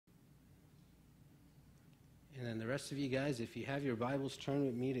And the rest of you guys, if you have your Bibles, turn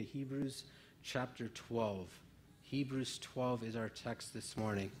with me to Hebrews chapter 12. Hebrews 12 is our text this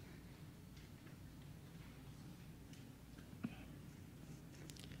morning.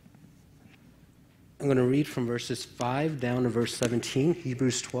 I'm going to read from verses 5 down to verse 17.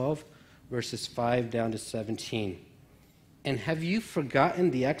 Hebrews 12, verses 5 down to 17. And have you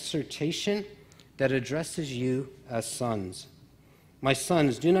forgotten the exhortation that addresses you as sons? My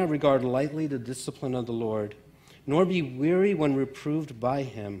sons, do not regard lightly the discipline of the Lord, nor be weary when reproved by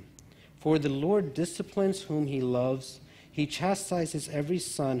him. For the Lord disciplines whom he loves. He chastises every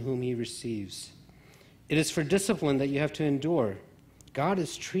son whom he receives. It is for discipline that you have to endure. God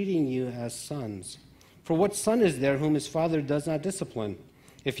is treating you as sons. For what son is there whom his father does not discipline?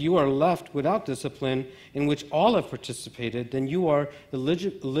 If you are left without discipline, in which all have participated, then you are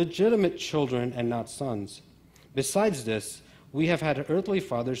legitimate children and not sons. Besides this, we have had earthly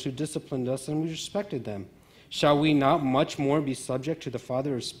fathers who disciplined us, and we respected them. Shall we not much more be subject to the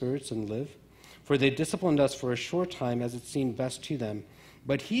Father of spirits and live? For they disciplined us for a short time as it seemed best to them.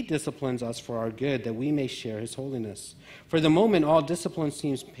 But he disciplines us for our good, that we may share his holiness. For the moment, all discipline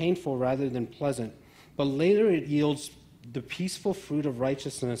seems painful rather than pleasant, but later it yields the peaceful fruit of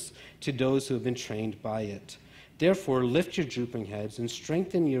righteousness to those who have been trained by it. Therefore, lift your drooping heads and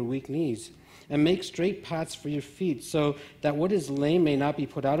strengthen your weak knees, and make straight paths for your feet, so that what is lame may not be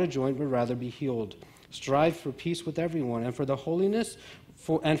put out of joint, but rather be healed. Strive for peace with everyone, and for the holiness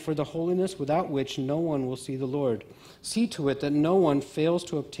without which no one will see the Lord. See to it that no one fails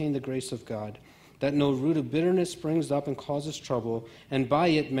to obtain the grace of God, that no root of bitterness springs up and causes trouble, and by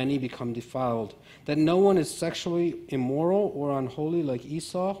it many become defiled. That no one is sexually immoral or unholy like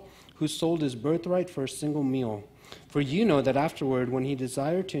Esau, who sold his birthright for a single meal. For you know that afterward, when he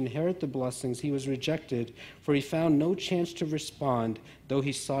desired to inherit the blessings, he was rejected, for he found no chance to respond, though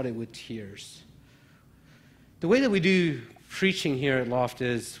he sought it with tears. The way that we do preaching here at Loft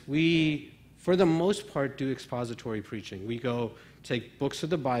is we, for the most part, do expository preaching. We go take books of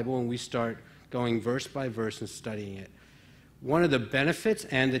the Bible and we start going verse by verse and studying it. One of the benefits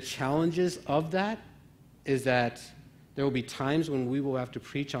and the challenges of that is that there will be times when we will have to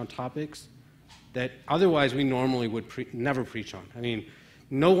preach on topics that otherwise we normally would never preach on. I mean,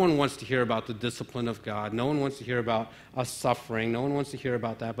 no one wants to hear about the discipline of God. No one wants to hear about us suffering. No one wants to hear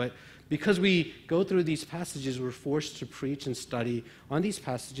about that. But because we go through these passages, we're forced to preach and study on these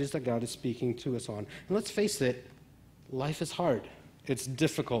passages that God is speaking to us on. And let's face it, life is hard. It's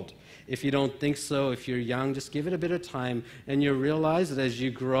difficult. If you don't think so, if you're young, just give it a bit of time, and you'll realize that as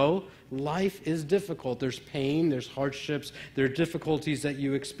you grow, life is difficult. There's pain, there's hardships, there are difficulties that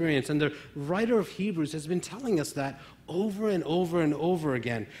you experience. And the writer of Hebrews has been telling us that over and over and over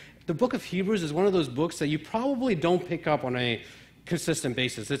again. The book of Hebrews is one of those books that you probably don't pick up on a consistent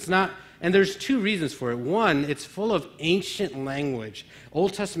basis. It's not, and there's two reasons for it. One, it's full of ancient language,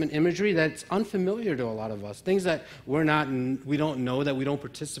 Old Testament imagery that's unfamiliar to a lot of us, things that we don't know, that we don't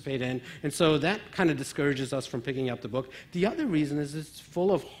participate in, and so that kind of discourages us from picking up the book. The other reason is it's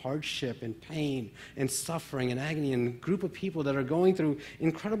full of hardship and pain and suffering and agony, and a group of people that are going through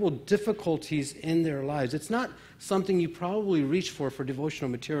incredible difficulties in their lives. It's not something you probably reach for devotional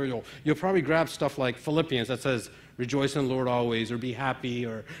material. You'll probably grab stuff like Philippians that says, rejoice in the Lord always, or be happy,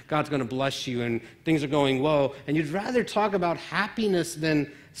 or God's going to bless you, and things are going well. And you'd rather talk about happiness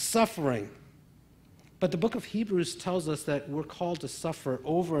than suffering. But the book of Hebrews tells us that we're called to suffer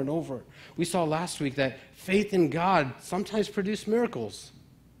over and over. We saw last week that faith in God sometimes produced miracles.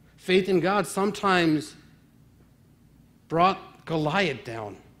 Faith in God sometimes brought Goliath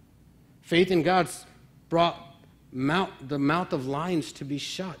down. Faith in God brought the mouth of lions to be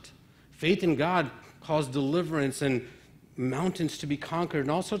shut. Faith in God caused deliverance and mountains to be conquered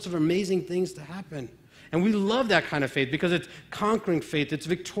and all sorts of amazing things to happen. And we love that kind of faith because it's conquering faith, it's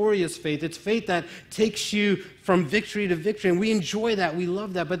victorious faith, it's faith that takes you from victory to victory, and we enjoy that, we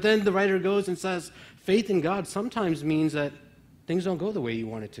love that. But then the writer goes and says, faith in God sometimes means that things don't go the way you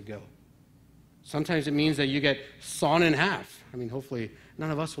want it to go. Sometimes it means that you get sawn in half. I mean, hopefully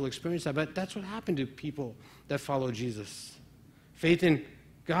none of us will experience that, but that's what happened to people that follow Jesus. Faith in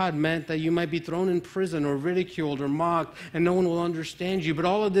God meant that you might be thrown in prison or ridiculed or mocked, and no one will understand you. But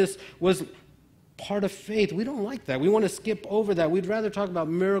all of this was part of faith. We don't like that. We want to skip over that. We'd rather talk about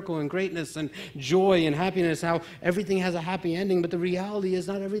miracle and greatness and joy and happiness, how everything has a happy ending. But the reality is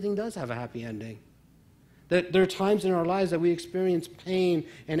not everything does have a happy ending. That there are times in our lives that we experience pain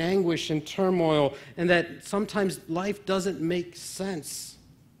and anguish and turmoil, and that sometimes life doesn't make sense.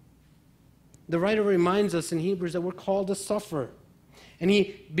 The writer reminds us in Hebrews that we're called to suffer. And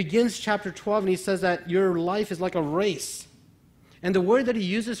he begins chapter 12 and he says that your life is like a race. And the word that he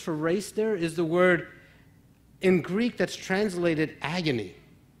uses for race there is the word In Greek, that's translated agony.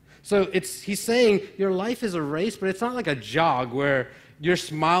 So he's saying your life is a race, but it's not like a jog where you're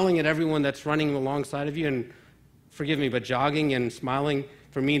smiling at everyone that's running alongside of you. And forgive me, but jogging and smiling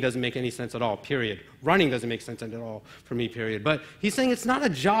for me doesn't make any sense at all, period. Running doesn't make sense at all for me, period. But he's saying it's not a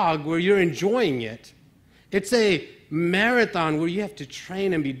jog where you're enjoying it. It's a marathon where you have to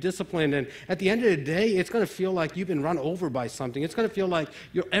train and be disciplined. And at the end of the day, it's going to feel like you've been run over by something. It's going to feel like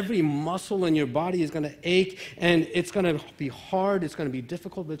every muscle in your body is going to ache, and it's going to be hard, it's going to be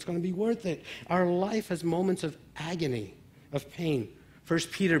difficult, but it's going to be worth it. Our life has moments of agony, of pain.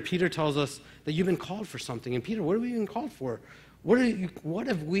 First Peter tells us that you've been called for something. And Peter, what have we been called for? What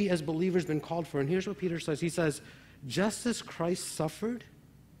have we as believers been called for? And here's what Peter says. He says, just as Christ suffered,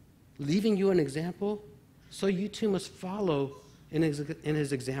 leaving you an example, so you too must follow in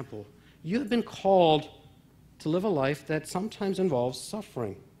his example. You have been called to live a life that sometimes involves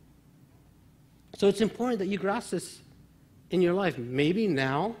suffering. So it's important that you grasp this in your life, maybe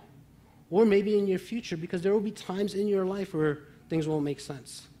now or maybe in your future, because there will be times in your life where things won't make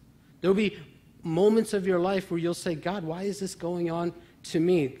sense. There will be moments of your life where you'll say, God, why is this going on to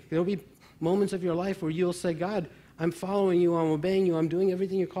me? There will be moments of your life where you'll say, God, I'm following you, I'm obeying you, I'm doing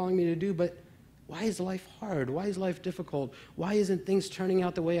everything you're calling me to do, but why is life hard? Why is life difficult? Why isn't things turning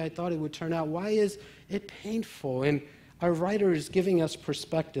out the way I thought it would turn out? Why is it painful? And our writer is giving us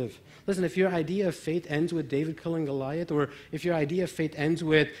perspective. Listen, if your idea of faith ends with David killing Goliath, or if your idea of faith ends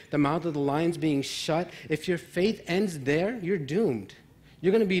with the mouth of the lions being shut, if your faith ends there, you're doomed.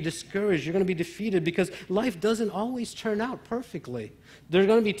 You're going to be discouraged. You're going to be defeated because life doesn't always turn out perfectly. There are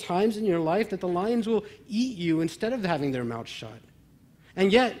going to be times in your life that the lions will eat you instead of having their mouth shut.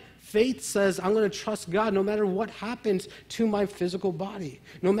 And yet, faith says, I'm going to trust God no matter what happens to my physical body.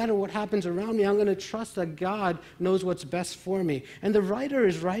 No matter what happens around me, I'm going to trust that God knows what's best for me. And the writer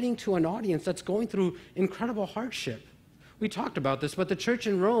is writing to an audience that's going through incredible hardship. We talked about this, but the church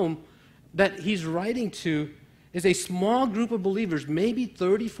in Rome that he's writing to is a small group of believers, maybe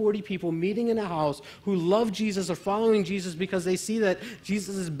 30, 40 people meeting in a house who love Jesus or following Jesus because they see that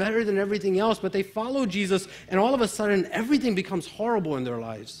Jesus is better than everything else, but they follow Jesus, and all of a sudden everything becomes horrible in their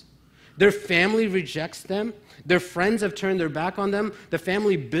lives. Their family rejects them. Their friends have turned their back on them. The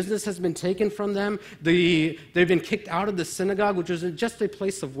family business has been taken from them. They've been kicked out of the synagogue, which was just a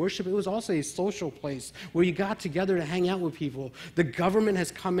place of worship. It was also a social place where you got together to hang out with people. The government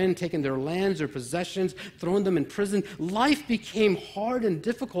has come in, taken their lands, their possessions, thrown them in prison. Life became hard and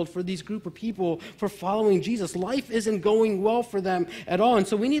difficult for these group of people for following Jesus. Life isn't going well for them at all. And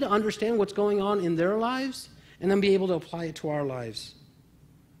so we need to understand what's going on in their lives and then be able to apply it to our lives.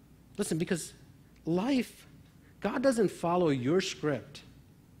 Listen, because life, God doesn't follow your script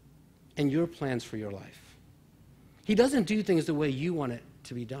and your plans for your life. He doesn't do things the way you want it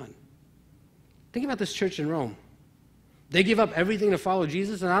to be done. Think about this church in Rome. They give up everything to follow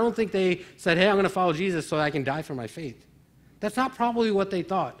Jesus, and I don't think they said, hey, I'm going to follow Jesus so I can die for my faith. That's not probably what they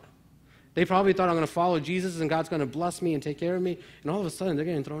thought. They probably thought, I'm going to follow Jesus and God's going to bless me and take care of me, and all of a sudden they're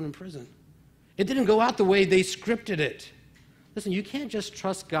getting thrown in prison. It didn't go out the way they scripted it. Listen, you can't just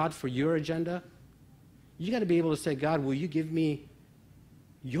trust God for your agenda. You got to be able to say, God, will you give me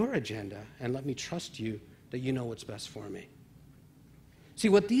your agenda and let me trust you that you know what's best for me? See,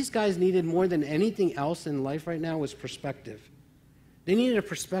 what these guys needed more than anything else in life right now was perspective. They needed a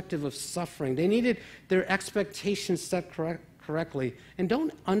perspective of suffering. They needed their expectations set correctly. And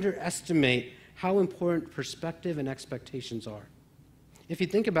don't underestimate how important perspective and expectations are. If you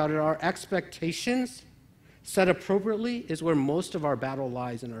think about it, our expectations set appropriately is where most of our battle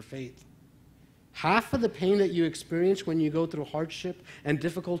lies in our faith. Half of the pain that you experience when you go through hardship and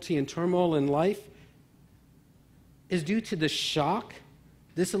difficulty and turmoil in life is due to the shock,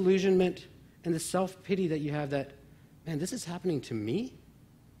 disillusionment, and the self-pity that you have that, man, this is happening to me?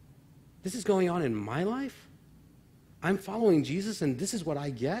 This is going on in my life? I'm following Jesus and this is what I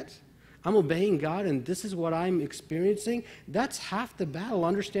get? I'm obeying God and this is what I'm experiencing? That's half the battle,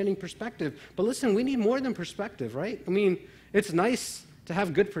 understanding perspective. But listen, we need more than perspective, right? I mean, it's nice to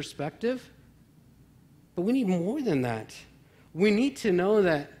have good perspective, but we need more than that. We need to know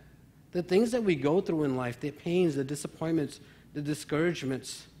that the things that we go through in life, the pains, the disappointments, the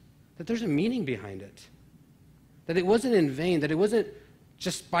discouragements, that there's a meaning behind it. That it wasn't in vain, that it wasn't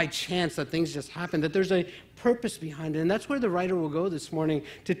just by chance that things just happened, that there's a purpose behind it. And that's where the writer will go this morning,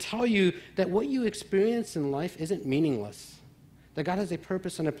 to tell you that what you experience in life isn't meaningless, that God has a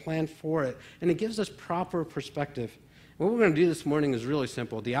purpose and a plan for it, and it gives us proper perspective. What we're going to do this morning is really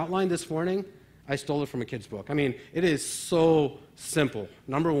simple. The outline this morning, I stole it from a kid's book. I mean, it is so simple.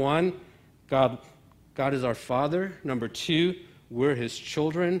 Number one, God is our Father. Number two, we're his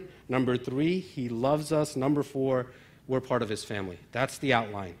children. Number 3, he loves us. Number 4, we're part of his family. That's the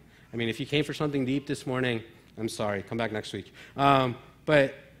outline. I mean, if you came for something deep this morning, I'm sorry, come back next week.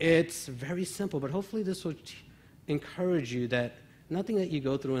 But it's very simple, but hopefully this will encourage you that nothing that you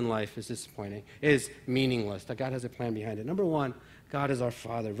go through in life is disappointing, is meaningless, that God has a plan behind it. Number 1, God is our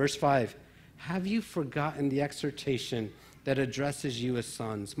Father. Verse 5, have you forgotten the exhortation that addresses you as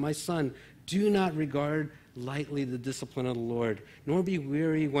sons? My son, do not regard lightly the discipline of the Lord, nor be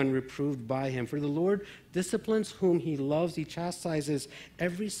weary when reproved by him. For the Lord disciplines whom he loves. He chastises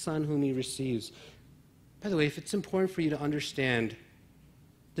every son whom he receives. By the way, if it's important for you to understand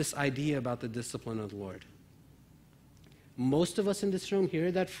this idea about the discipline of the Lord, most of us in this room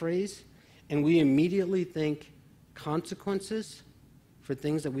hear that phrase, and we immediately think consequences for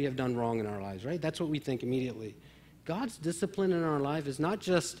things that we have done wrong in our lives, right? That's what we think immediately. God's discipline in our life is not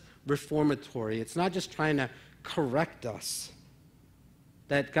just reformatory. It's not just trying to correct us,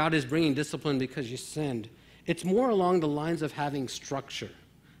 that God is bringing discipline because you sinned. It's more along the lines of having structure,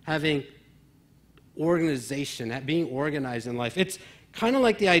 having organization, being organized in life. It's kind of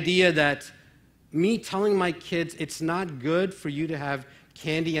like the idea that me telling my kids it's not good for you to have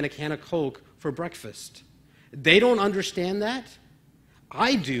candy and a can of Coke for breakfast. They don't understand that.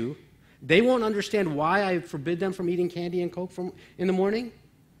 I do. They won't understand why I forbid them from eating candy and Coke in the morning.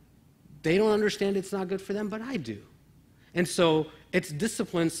 They don't understand it's not good for them, but I do. And so it's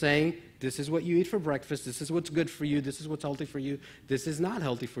discipline saying, this is what you eat for breakfast, this is what's good for you, this is what's healthy for you, this is not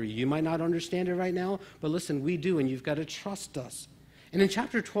healthy for you. You might not understand it right now, but listen, we do, and you've got to trust us. And in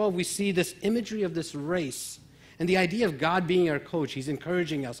chapter 12, we see this imagery of this race and the idea of God being our coach. He's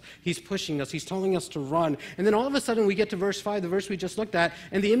encouraging us, he's pushing us, he's telling us to run. And then all of a sudden we get to verse 5, the verse we just looked at,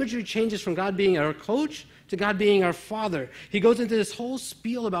 and the imagery changes from God being our coach to God being our Father. He goes into this whole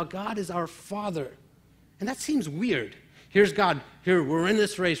spiel about God is our Father. And that seems weird. Here's God. Here, we're in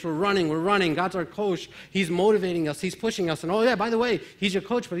this race. We're running. God's our coach. He's motivating us. He's pushing us. And oh, yeah, by the way, he's your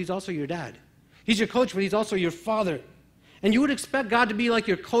coach, but he's also your dad. He's your coach, but he's also your father. And you would expect God to be like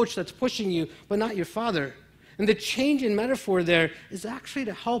your coach that's pushing you, but not your father. And the change in metaphor there is actually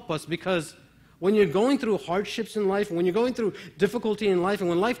to help us, because when you're going through hardships in life, and when you're going through difficulty in life, and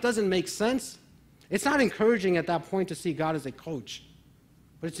when life doesn't make sense, it's not encouraging at that point to see God as a coach.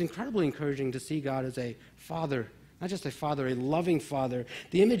 But it's incredibly encouraging to see God as a father. Not just a father, a loving father.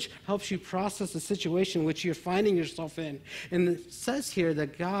 The image helps you process the situation which you're finding yourself in. And it says here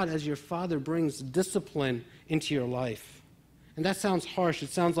that God, as your father, brings discipline into your life. And that sounds harsh.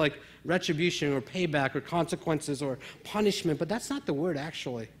 It sounds like retribution or payback or consequences or punishment, but that's not the word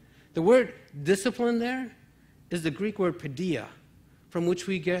actually. The word discipline there is the Greek word paideia, from which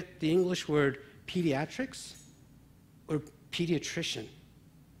we get the English word pediatrics or pediatrician.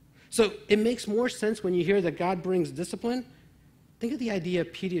 So it makes more sense when you hear that God brings discipline. Think of the idea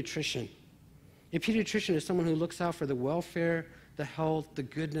of pediatrician. A pediatrician is someone who looks out for the welfare, the health, the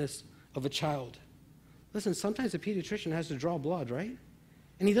goodness of a child. Listen, sometimes a pediatrician has to draw blood, right?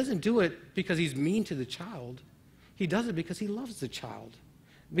 And he doesn't do it because he's mean to the child. He does it because he loves the child.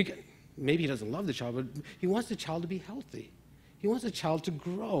 Maybe he doesn't love the child, but he wants the child to be healthy. He wants the child to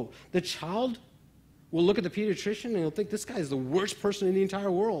grow. The child will look at the pediatrician and he'll think, this guy is the worst person in the entire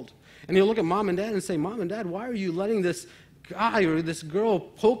world. And he'll look at mom and dad and say, Mom and Dad, why are you letting this guy or this girl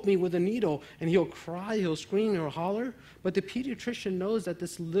poke me with a needle? And he'll cry, he'll scream, he'll holler. But the pediatrician knows that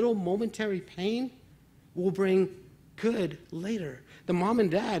this little momentary pain will bring good later. The mom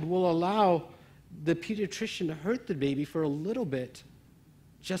and dad will allow the pediatrician to hurt the baby for a little bit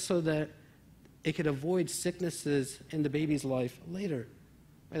just so that it could avoid sicknesses in the baby's life later.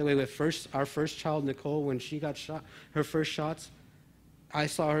 By the way, with our first child, Nicole, when she got shot, her first shots, I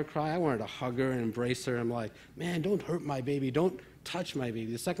saw her cry. I wanted to hug her and embrace her. I'm like, man, don't hurt my baby. Don't touch my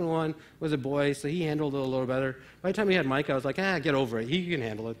baby. The second one was a boy, so he handled it a little better. By the time we had Mike, I was like, get over it. He can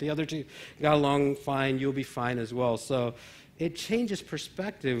handle it. The other two got along fine. You'll be fine as well. So it changes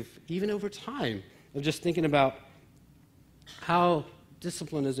perspective, even over time, of just thinking about how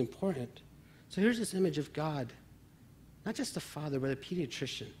discipline is important. So here's this image of God, not just a father, but a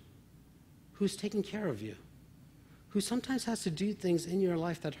pediatrician who's taking care of you, who sometimes has to do things in your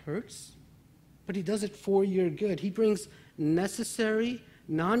life that hurts, but he does it for your good. He brings necessary,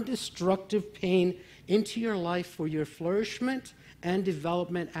 non-destructive pain into your life for your flourishment and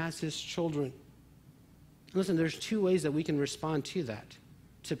development as his children. Listen, there's two ways that we can respond to that,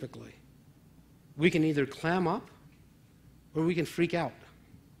 typically. We can either clam up or we can freak out.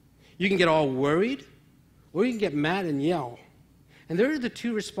 You can get all worried or you can get mad and yell. And there are the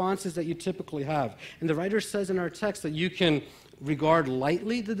two responses that you typically have. And the writer says in our text that you can regard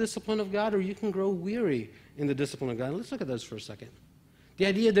lightly the discipline of God, or you can grow weary in the discipline of God. Let's look at those for a second. The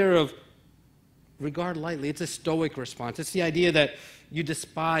idea there of regard lightly, it's a stoic response. It's the idea that you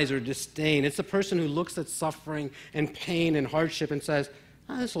despise or disdain. It's a person who looks at suffering and pain and hardship and says,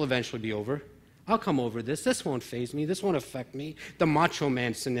 this will eventually be over. I'll come over this. This won't faze me. This won't affect me. The macho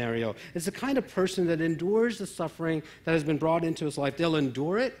man scenario. It's the kind of person that endures the suffering that has been brought into his life. They'll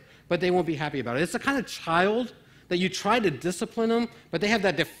endure it, but they won't be happy about it. It's the kind of child that you try to discipline them, but they have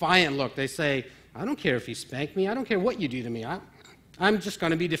that defiant look. They say, I don't care if you spank me. I don't care what you do to me. I'm just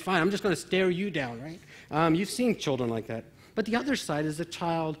going to be defiant. I'm just going to stare you down, right? You've seen children like that. But the other side is the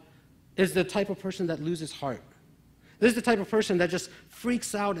child is the type of person that loses heart. This is the type of person that just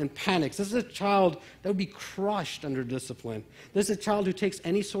freaks out and panics. This is a child that would be crushed under discipline. This is a child who takes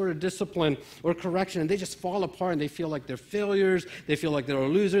any sort of discipline or correction, and they just fall apart, and they feel like they're failures. They feel like they're a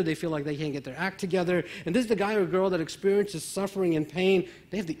loser. They feel like they can't get their act together. And this is the guy or girl that experiences suffering and pain.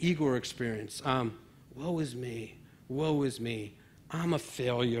 They have the Igor experience. Woe is me. Woe is me. I'm a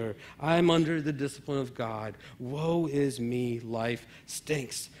failure. I'm under the discipline of God. Woe is me. Life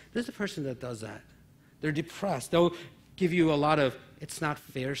stinks. This is the person that does that. They're depressed. They'll give you a lot of, it's not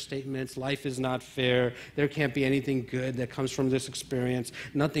fair statements. Life is not fair. There can't be anything good that comes from this experience.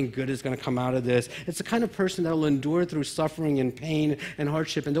 Nothing good is going to come out of this. It's the kind of person that will endure through suffering and pain and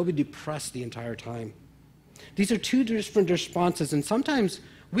hardship, and they'll be depressed the entire time. These are two different responses, and sometimes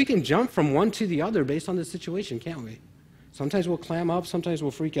we can jump from one to the other based on the situation, can't we? Sometimes we'll clam up, sometimes we'll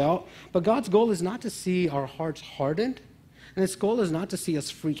freak out. But God's goal is not to see our hearts hardened, and His goal is not to see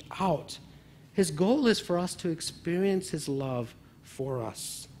us freak out. His goal is for us to experience His love for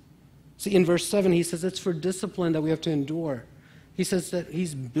us. See, in verse 7, He says it's for discipline that we have to endure. He says that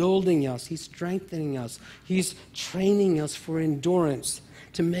He's building us, He's strengthening us, He's training us for endurance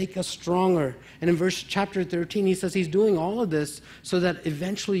to make us stronger. And in chapter 13, He says He's doing all of this so that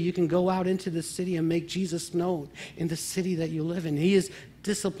eventually you can go out into the city and make Jesus known in the city that you live in. He is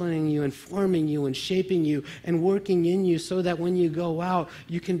disciplining you and forming you and shaping you and working in you so that when you go out,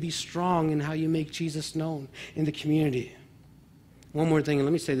 you can be strong in how you make Jesus known in the community. One more thing, and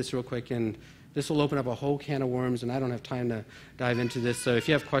let me say this real quick, and this will open up a whole can of worms, and I don't have time to dive into this, so if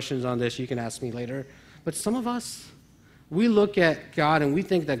you have questions on this, you can ask me later. But some of us, we look at God and we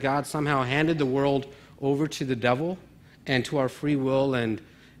think that God somehow handed the world over to the devil and to our free will, and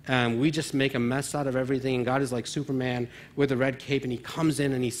we just make a mess out of everything, and God is like Superman with a red cape, and He comes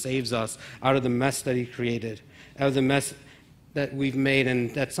in and He saves us out of the mess that He created, out of the mess that we've made,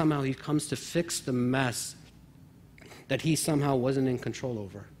 and that somehow He comes to fix the mess that He somehow wasn't in control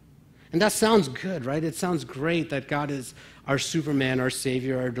over. And that sounds good, right? It sounds great that God is our Superman, our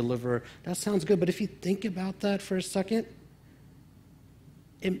Savior, our deliverer. That sounds good, but if you think about that for a second,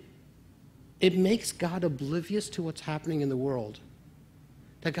 it makes God oblivious to what's happening in the world.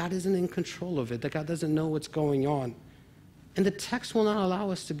 That God isn't in control of it, that God doesn't know what's going on. And the text will not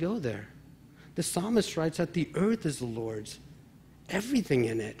allow us to go there. The psalmist writes that the earth is the Lord's, everything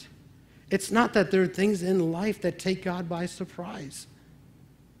in it. It's not that there are things in life that take God by surprise.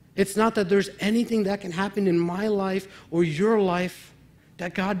 It's not that there's anything that can happen in my life or your life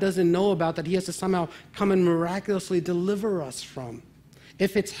that God doesn't know about, that He has to somehow come and miraculously deliver us from.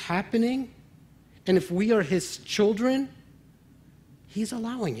 If it's happening, and if we are His children, He's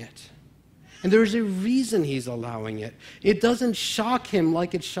allowing it. And there's a reason He's allowing it. It doesn't shock Him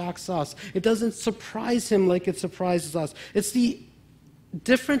like it shocks us. It doesn't surprise Him like it surprises us. It's the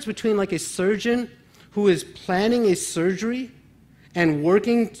difference between like a surgeon who is planning a surgery and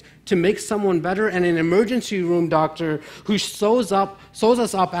working to make someone better, and an emergency room doctor who sews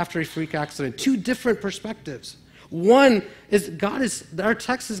us up after a freak accident. Two different perspectives. One is our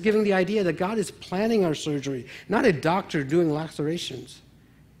text is giving the idea that God is planning our surgery, not a doctor doing lacerations.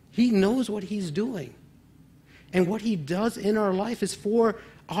 He knows what He's doing. And what He does in our life is for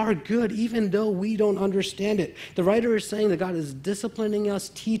our good, even though we don't understand it. The writer is saying that God is disciplining us,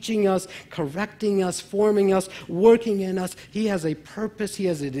 teaching us, correcting us, forming us, working in us. He has a purpose. He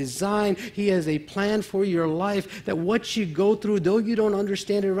has a design. He has a plan for your life, that what you go through, though you don't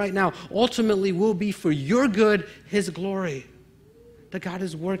understand it right now, ultimately will be for your good, His glory. That God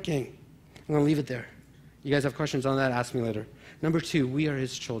is working. I'm going to leave it there. You guys have questions on that? Ask me later. Number 2, we are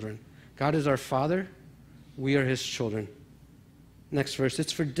His children. God is our Father. We are His children. Next verse,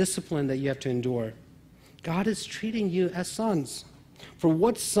 it's for discipline that you have to endure. God is treating you as sons. For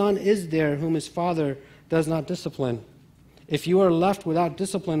what son is there whom his father does not discipline? If you are left without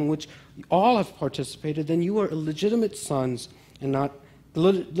discipline, which all have participated, then you are illegitimate sons and not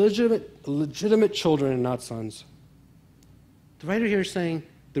legitimate children and not sons. The writer here is saying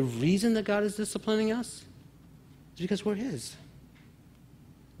the reason that God is disciplining us is because we're His.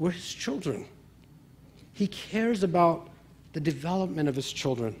 We're his children. He cares about the development of his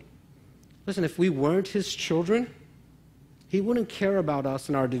children. Listen, if we weren't his children, he wouldn't care about us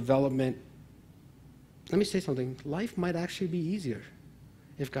and our development. Let me say something. Life might actually be easier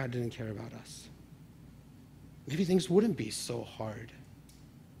if God didn't care about us. Maybe things wouldn't be so hard.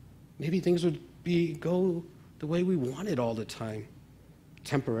 Maybe things would go the way we wanted all the time,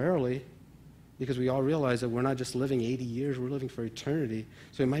 temporarily, because we all realize that we're not just living 80 years, we're living for eternity.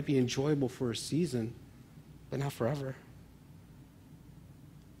 So it might be enjoyable for a season, but not forever.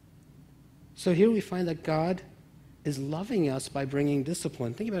 So here we find that God is loving us by bringing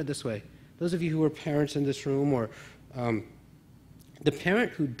discipline. Think about it this way. Those of you who are parents in this room, or the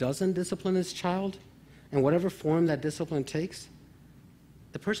parent who doesn't discipline his child, and whatever form that discipline takes,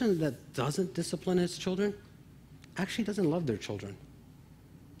 the person that doesn't discipline his children actually doesn't love their children.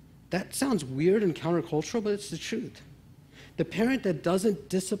 That sounds weird and countercultural, but it's the truth. The parent that doesn't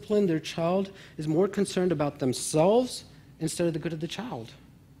discipline their child is more concerned about themselves instead of the good of the child.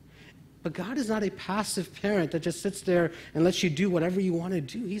 But God is not a passive parent that just sits there and lets you do whatever you want to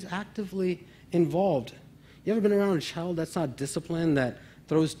do. He's actively involved. You ever been around a child that's not disciplined, that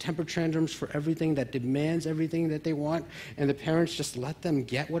throws temper tantrums for everything, that demands everything that they want, and the parents just let them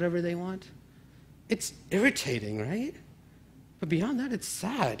get whatever they want? It's irritating, right? But beyond that, it's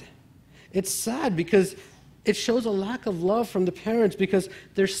sad. It's sad because it shows a lack of love from the parents, because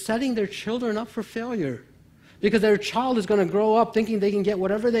they're setting their children up for failure. Because their child is going to grow up thinking they can get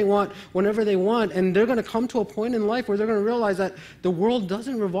whatever they want, whenever they want, and they're going to come to a point in life where they're going to realize that the world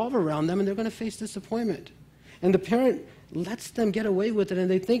doesn't revolve around them, and they're going to face disappointment. And the parent lets them get away with it, and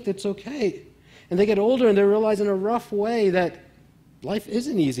they think that's okay. And they get older, and they realize in a rough way that life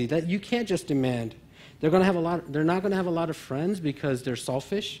isn't easy, that you can't just demand. They're not going to have a lot of friends because they're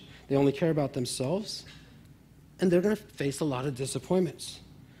selfish. They only care about themselves. And they're going to face a lot of disappointments.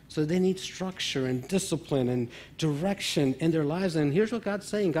 So they need structure and discipline and direction in their lives. And here's what God's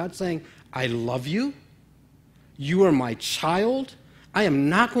saying. God's saying, I love you. You are my child. I am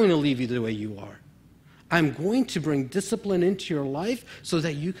not going to leave you the way you are. I'm going to bring discipline into your life so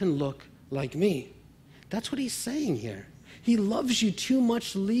that you can look like me. That's what he's saying here. He loves you too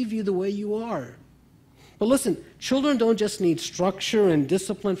much to leave you the way you are. But listen, children don't just need structure and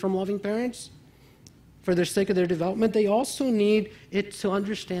discipline from loving parents for the sake of their development. They also need it to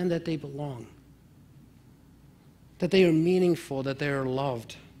understand that they belong, that they are meaningful, that they are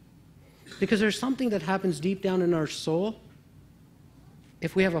loved. Because there's something that happens deep down in our soul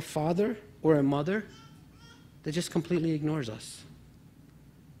if we have a father or a mother that just completely ignores us.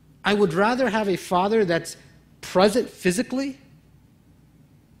 I would rather have a father that's present physically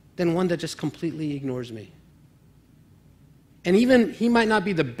than one that just completely ignores me. And even he might not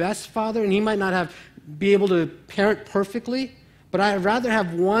be the best father, and he might not be able to parent perfectly, but I'd rather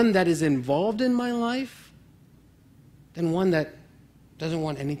have one that is involved in my life than one that doesn't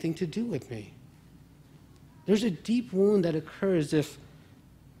want anything to do with me. There's a deep wound that occurs if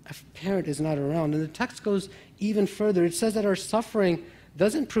a parent is not around. And the text goes even further. It says that our suffering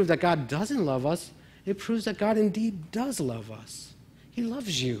doesn't prove that God doesn't love us. It proves that God indeed does love us. He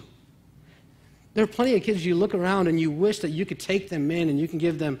loves you. There are plenty of kids you look around and you wish that you could take them in and you can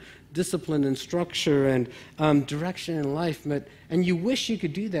give them discipline and structure and direction in life. And you wish you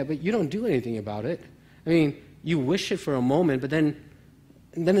could do that, but you don't do anything about it. I mean, you wish it for a moment, but then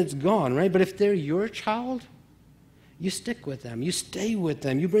it's gone, right? But if they're your child, you stick with them. You stay with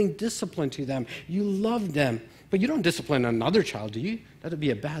them. You bring discipline to them. You love them. But you don't discipline another child, do you? That would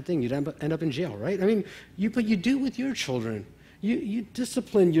be a bad thing. You'd end up in jail, right? I mean, but you do with your children. You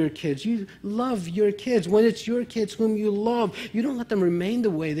discipline your kids. You love your kids. When it's your kids whom you love, you don't let them remain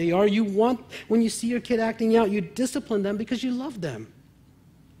the way they are. When you see your kid acting out, you discipline them because you love them.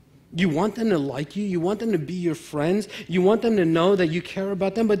 You want them to like you. You want them to be your friends. You want them to know that you care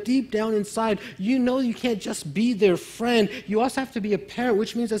about them. But deep down inside, you know you can't just be their friend. You also have to be a parent,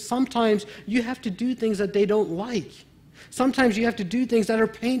 which means that sometimes you have to do things that they don't like. Sometimes you have to do things that are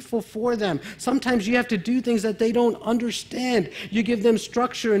painful for them. Sometimes you have to do things that they don't understand. You give them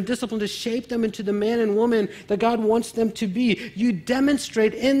structure and discipline to shape them into the man and woman that God wants them to be. You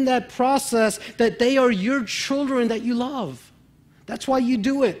demonstrate in that process that they are your children that you love. That's why you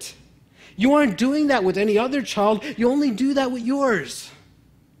do it. You aren't doing that with any other child. You only do that with yours.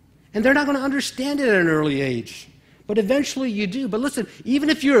 And they're not going to understand it at an early age. But eventually you do. But listen, even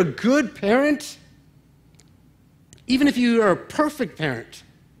if you're a good parent, even if you are a perfect parent,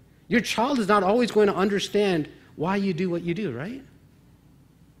 your child is not always going to understand why you do what you do, right?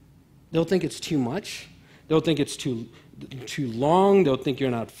 They'll think it's too much. They'll think it's too long. They'll think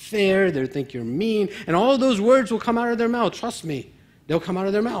you're not fair. They'll think you're mean. And all of those words will come out of their mouth. Trust me. they'll come out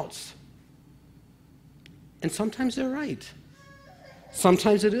of their mouths. And sometimes they're right.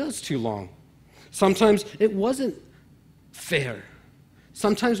 Sometimes it is too long. Sometimes it wasn't fair.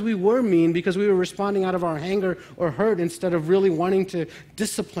 Sometimes we were mean because we were responding out of our anger or hurt instead of really wanting to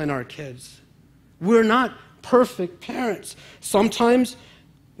discipline our kids. We're not perfect parents. Sometimes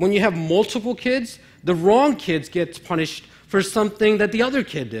when you have multiple kids, the wrong kids get punished for something that the other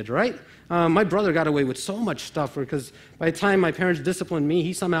kid did, right? My brother got away with so much stuff because by the time my parents disciplined me,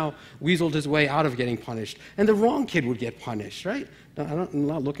 he somehow weaseled his way out of getting punished. And the wrong kid would get punished, right? Now, I'm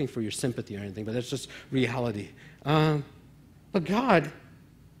not looking for your sympathy or anything, but that's just reality. But God,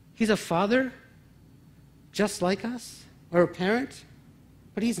 He's a father just like us, or a parent,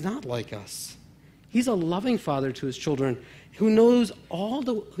 but He's not like us. He's a loving father to His children who knows us all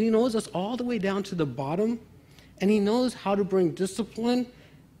the way down to the bottom, and He knows how to bring discipline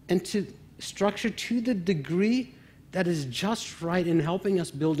and to structure to the degree that is just right in helping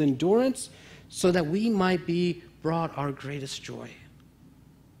us build endurance so that we might be brought our greatest joy.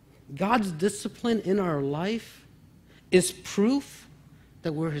 God's discipline in our life is proof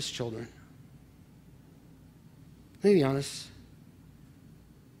that we're His children. Let me be honest.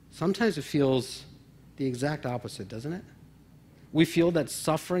 Sometimes it feels the exact opposite, doesn't it? We feel that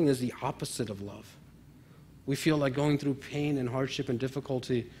suffering is the opposite of love. We feel like going through pain and hardship and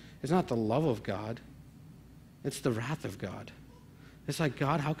difficulty is not the love of God. It's the wrath of God. It's like,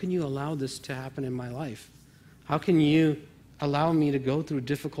 God, how can you allow this to happen in my life? How can you allow me to go through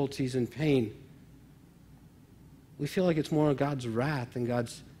difficulties and pain? We feel like it's more God's wrath than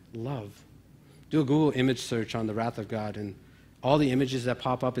God's love. Do a Google image search on the wrath of God, and all the images that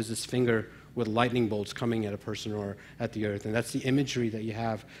pop up is this finger with lightning bolts coming at a person or at the earth. And that's the imagery that you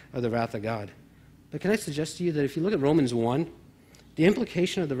have of the wrath of God. But can I suggest to you that if you look at Romans 1, the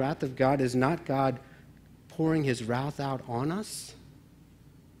implication of the wrath of God is not God pouring His wrath out on us,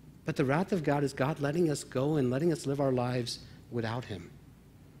 but the wrath of God is God letting us go and letting us live our lives without Him.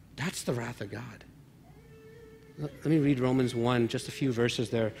 That's the wrath of God. Let me read Romans 1, just a few verses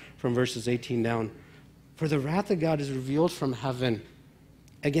there, from verses 18 down. For the wrath of God is revealed from heaven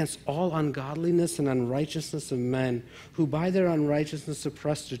against all ungodliness and unrighteousness of men, who by their unrighteousness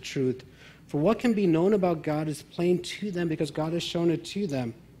suppress the truth. For what can be known about God is plain to them, because God has shown it to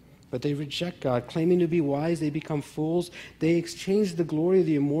them. But they reject God. Claiming to be wise, they become fools. They exchange the glory of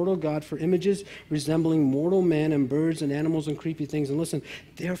the immortal God for images resembling mortal man and birds and animals and creepy things. And listen,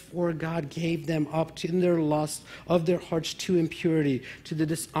 therefore God gave them up in their lust of their hearts to impurity, to the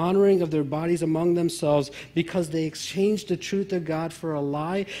dishonoring of their bodies among themselves, because they exchanged the truth of God for a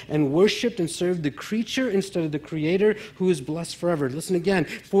lie and worshipped and served the creature instead of the Creator, who is blessed forever. Listen again.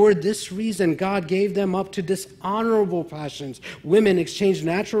 For this reason God gave them up to dishonorable passions. Women exchanged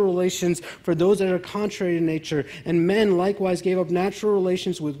natural relations for those that are contrary to nature, and men likewise gave up natural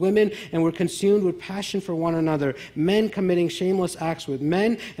relations with women and were consumed with passion for one another, men committing shameless acts with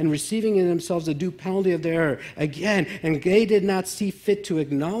men and receiving in themselves the due penalty of their error. Again, and they did not see fit to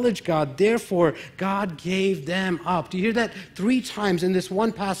acknowledge God, therefore God gave them up. Do you hear that? 3 times in this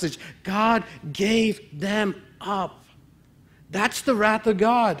one passage. God gave them up. That's the wrath of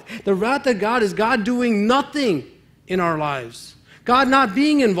God. The wrath of God is God doing nothing in our lives. God not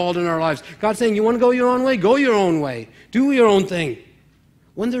being involved in our lives. God saying, you want to go your own way? Go your own way. Do your own thing.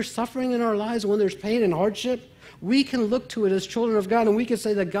 When there's suffering in our lives, when there's pain and hardship, we can look to it as children of God, and we can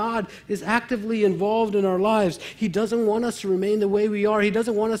say that God is actively involved in our lives. He doesn't want us to remain the way we are. He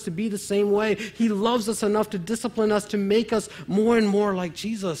doesn't want us to be the same way. He loves us enough to discipline us, to make us more and more like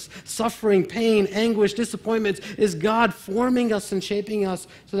Jesus. Suffering, pain, anguish, disappointments is God forming us and shaping us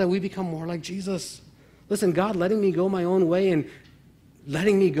so that we become more like Jesus. Listen, God letting me go my own way and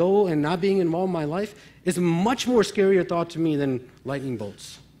letting me go and not being involved in my life is a much more scarier thought to me than lightning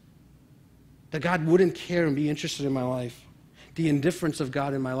bolts. That God wouldn't care and be interested in my life. The indifference of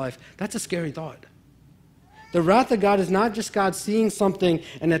God in my life. That's a scary thought. The wrath of God is not just God seeing something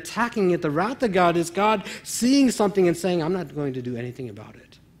and attacking it. The wrath of God is God seeing something and saying, I'm not going to do anything about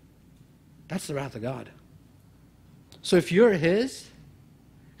it. That's the wrath of God. So if you're His,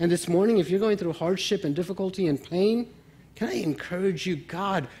 and this morning if you're going through hardship and difficulty and pain, can I encourage you?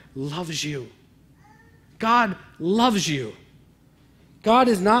 God loves you. God loves you. God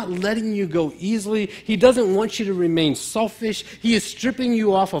is not letting you go easily. He doesn't want you to remain selfish. He is stripping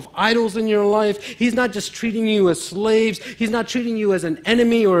you off of idols in your life. He's not just treating you as slaves. He's not treating you as an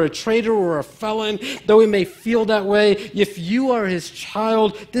enemy or a traitor or a felon, though it may feel that way. If you are His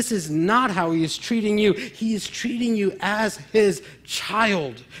child, this is not how He is treating you. He is treating you as His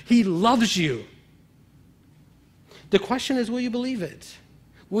child. He loves you. The question is, will you believe it?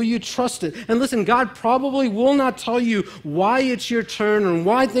 Will you trust it? And listen, God probably will not tell you why it's your turn and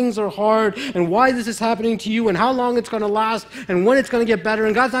why things are hard and why this is happening to you and how long it's going to last and when it's going to get better.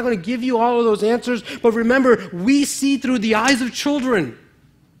 And God's not going to give you all of those answers. But remember, we see through the eyes of children.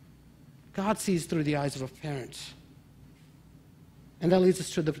 God sees through the eyes of a parent. And that leads us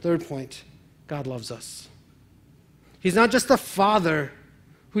to the third point. God loves us. He's not just a father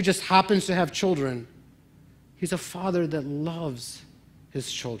who just happens to have children. He's a father that loves his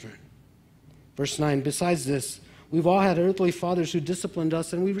children. Verse 9, besides this, we've all had earthly fathers who disciplined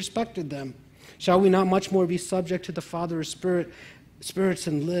us, and we respected them. Shall we not much more be subject to the Father of spirits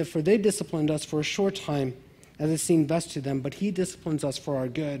and live? For they disciplined us for a short time, as it seemed best to them, but he disciplines us for our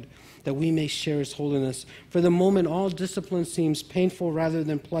good, that we may share his holiness. For the moment, all discipline seems painful rather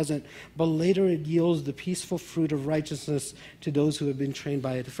than pleasant, but later it yields the peaceful fruit of righteousness to those who have been trained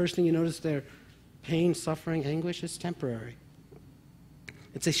by it. The first thing you notice there, pain, suffering, anguish is temporary.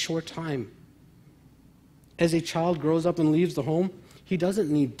 It's a short time. As a child grows up and leaves the home, he doesn't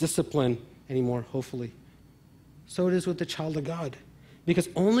need discipline anymore, hopefully. So it is with the child of God. Because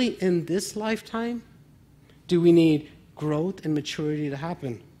only in this lifetime do we need growth and maturity to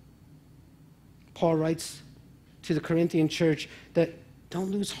happen. Paul writes to the Corinthian church that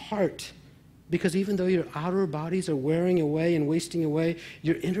don't lose heart, because even though your outer bodies are wearing away and wasting away,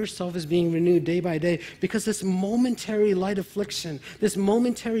 your inner self is being renewed day by day, because this momentary light affliction, this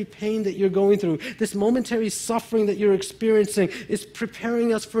momentary pain that you're going through, this momentary suffering that you're experiencing is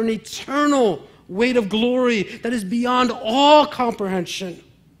preparing us for an eternal weight of glory that is beyond all comprehension.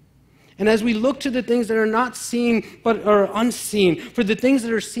 And as we look to the things that are not seen but are unseen, for the things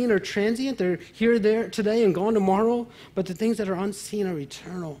that are seen are transient, they're here, there, today, and gone tomorrow, but the things that are unseen are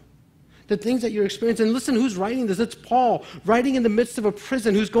eternal. The things that you're experiencing. And listen, who's writing this? It's Paul, writing in the midst of a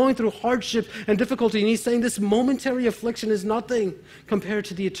prison, who's going through hardship and difficulty. And he's saying this momentary affliction is nothing compared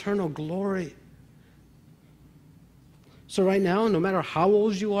to the eternal glory. So right now, no matter how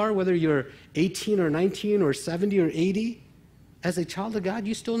old you are, whether you're 18 or 19 or 70 or 80, as a child of God,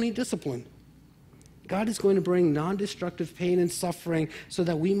 you still need discipline. God is going to bring non-destructive pain and suffering so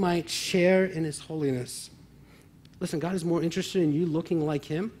that we might share in his holiness. Listen, God is more interested in you looking like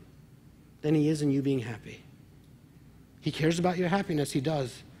him than he is in you being happy. He cares about your happiness, he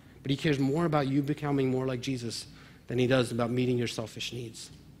does, but he cares more about you becoming more like Jesus than he does about meeting your selfish needs.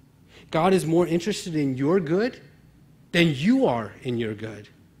 God is more interested in your good than you are in your good.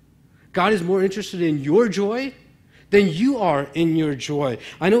 God is more interested in your joy than you are in your joy.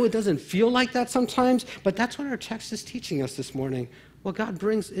 I know it doesn't feel like that sometimes, but that's what our text is teaching us this morning. What God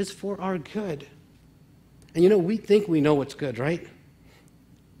brings is for our good. And you know, we think we know what's good, right?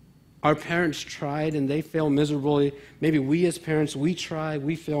 Our parents tried and they failed miserably. Maybe we as parents, we try,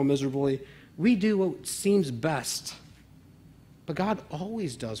 we fail miserably. We do what seems best. But God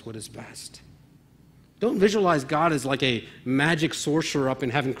always does what is best. Don't visualize God as like a magic sorcerer up in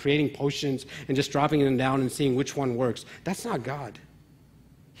heaven creating potions and just dropping them down and seeing which one works. That's not God.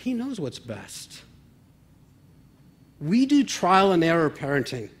 He knows what's best. We do trial and error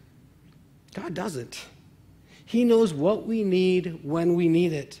parenting. God doesn't. He knows what we need when we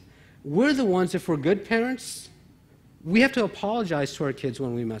need it. We're the ones, if we're good parents, we have to apologize to our kids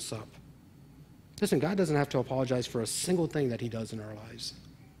when we mess up. Listen, God doesn't have to apologize for a single thing that he does in our lives.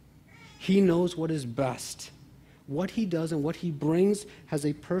 He knows what is best. What he does and what he brings has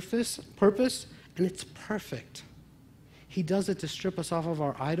a purpose, and it's perfect. He does it to strip us off of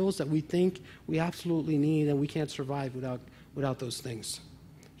our idols that we think we absolutely need and we can't survive without those things.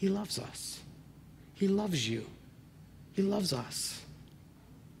 He loves us. He loves you. He loves us.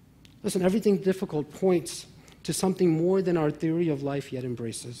 Listen, everything difficult points to something more than our theory of life yet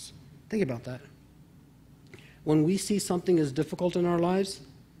embraces. Think about that. When we see something as difficult in our lives,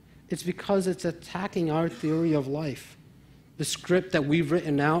 it's because it's attacking our theory of life. The script that we've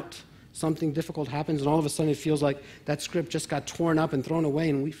written out, something difficult happens, and all of a sudden it feels like that script just got torn up and thrown away,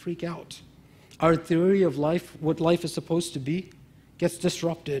 and we freak out. Our theory of life, what life is supposed to be, gets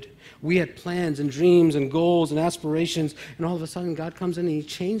disrupted. We had plans and dreams and goals and aspirations, and all of a sudden God comes in and he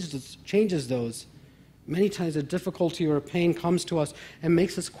changes those. Many times a difficulty or a pain comes to us and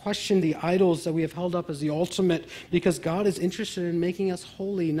makes us question the idols that we have held up as the ultimate, because God is interested in making us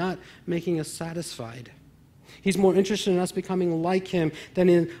holy, not making us satisfied. He's more interested in us becoming like him than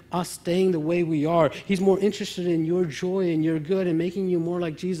in us staying the way we are. He's more interested in your joy and your good and making you more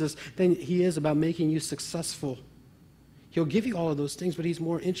like Jesus than he is about making you successful. He'll give you all of those things, but he's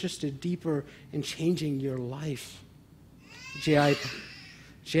more interested deeper in changing your life. J.I.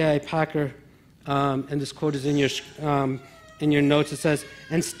 Packer, and this quote is in your notes. It says,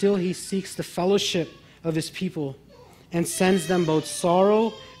 "And still he seeks the fellowship of his people and sends them both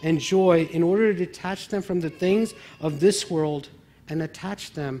sorrow and joy in order to detach them from the things of this world and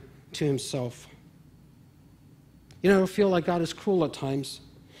attach them to himself. It'll feel like God is cruel at times.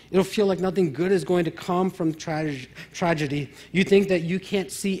 It'll feel like nothing good is going to come from tragedy. You think that you can't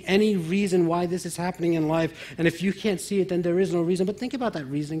see any reason why this is happening in life, and if you can't see it, then there is no reason. But think about that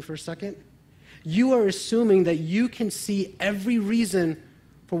reasoning for a second. You are assuming that you can see every reason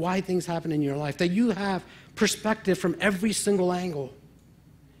for why things happen in your life, that you have perspective from every single angle.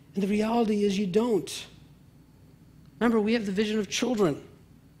 And the reality is you don't. Remember, we have the vision of children.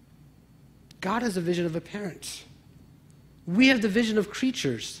 God has the vision of a parent. We have the vision of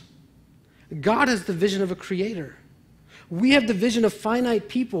creatures. God has the vision of a creator. We have the vision of finite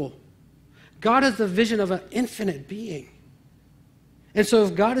people. God has the vision of an infinite being. And so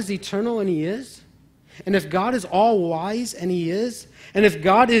if God is eternal, and he is, and if God is all-wise, and he is, and if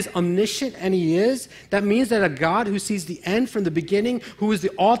God is omniscient, and he is, that means that a God who sees the end from the beginning, who is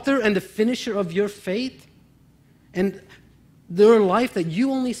the author and the finisher of your faith, and their life that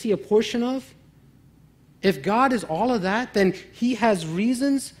you only see a portion of, if God is all of that, then he has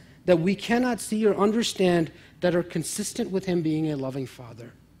reasons that we cannot see or understand that are consistent with him being a loving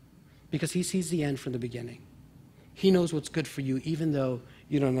father, because he sees the end from the beginning. He knows what's good for you, even though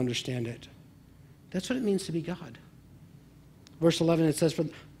you don't understand it. That's what it means to be God. Verse 11, it says, "For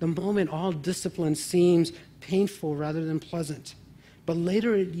the moment all discipline seems painful rather than pleasant, but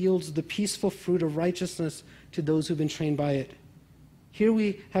later it yields the peaceful fruit of righteousness to those who've been trained by it." Here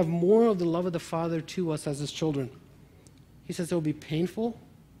we have more of the love of the Father to us as his children. He says it will be painful,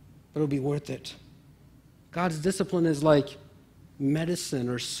 but it will be worth it. God's discipline is like medicine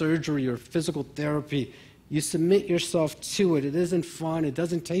or surgery or physical therapy. You submit yourself to it. It isn't fun. It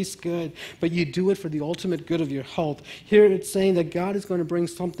doesn't taste good, but you do it for the ultimate good of your health. Here it's saying that God is going to bring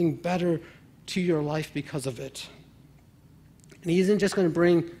something better to your life because of it. And he isn't just going to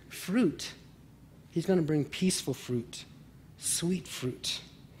bring fruit. He's going to bring peaceful fruit, sweet fruit,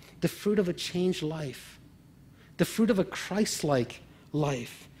 the fruit of a changed life, the fruit of a Christ-like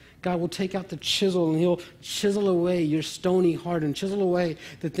life. God will take out the chisel and he'll chisel away your stony heart and chisel away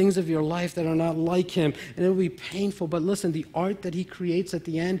the things of your life that are not like him. And it will be painful. But listen, the art that he creates at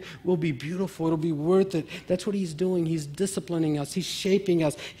the end will be beautiful. It'll be worth it. That's what he's doing. He's disciplining us. He's shaping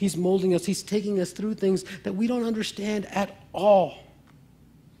us. He's molding us. He's taking us through things that we don't understand at all.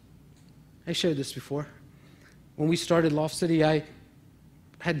 I shared this before. When we started Loft City, I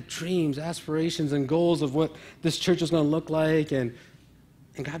had dreams, aspirations, and goals of what this church was going to look like, and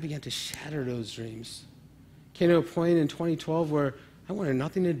God began to shatter those dreams. Came to a point in 2012 where I wanted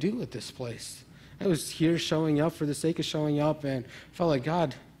nothing to do with this place. I was here showing up for the sake of showing up, and felt like,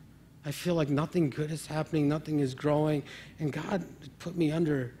 God, I feel like nothing good is happening, nothing is growing, and God put me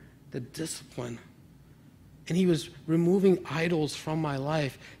under the discipline. And he was removing idols from my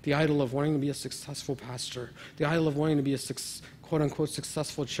life, the idol of wanting to be a successful pastor, the idol of wanting to be a quote-unquote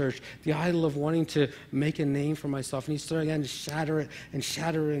successful church, the idol of wanting to make a name for myself. And he started again to shatter it and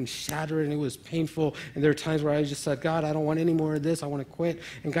shatter it and shatter it, and it was painful. And there were times where I just said, God, I don't want any more of this. I want to quit.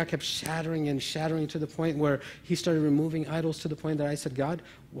 And God kept shattering and shattering to the point where he started removing idols, to the point that I said, God,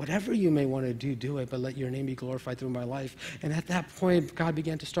 whatever you may want to do, do it, but let your name be glorified through my life. And at that point, God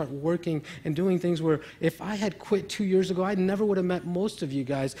began to start working and doing things where if I had quit 2 years ago, I never would have met most of you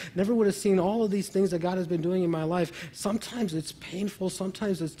guys, never would have seen all of these things that God has been doing in my life. Sometimes it's painful,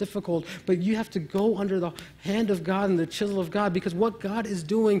 sometimes it's difficult, but you have to go under the hand of God and the chisel of God, because what God is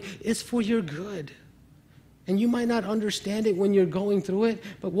doing is for your good. And you might not understand it when you're going through it,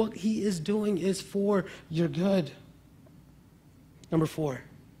 but what he is doing is for your good. Number 4.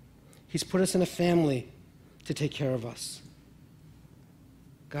 He's put us in a family to take care of us.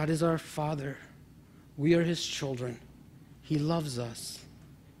 God is our Father. We are his children. He loves us.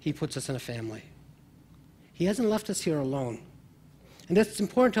 He puts us in a family. He hasn't left us here alone. And that's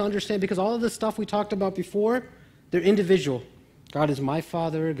important to understand, because all of the stuff we talked about before, they're individual. God is my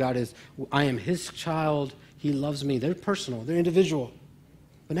Father. I am his child. He loves me. They're personal. They're individual.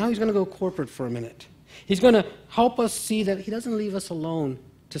 But now he's going to go corporate for a minute. He's going to help us see that he doesn't leave us alone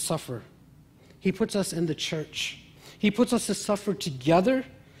to suffer. He puts us in the church. He puts us to suffer together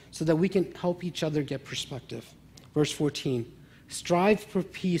so that we can help each other get perspective. Verse 14, strive for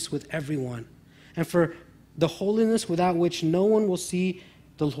peace with everyone and for the holiness without which no one will see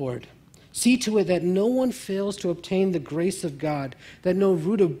the Lord. See to it that no one fails to obtain the grace of God, that no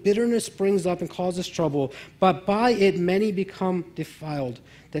root of bitterness springs up and causes trouble, but by it many become defiled,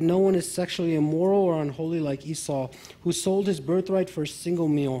 that no one is sexually immoral or unholy like Esau, who sold his birthright for a single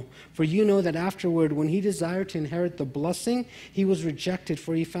meal. For you know that afterward, when he desired to inherit the blessing, he was rejected,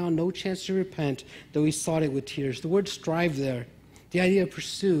 for he found no chance to repent, though he sought it with tears. The word strive there, the idea of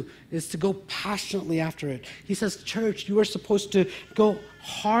pursue, is to go passionately after it. He says, church, you are supposed to go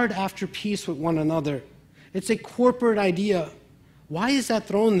hard after peace with one another. It's a corporate idea. Why is that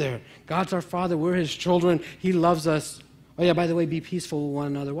thrown there? God's our Father, we're his children, he loves us. Oh yeah, by the way, be peaceful with one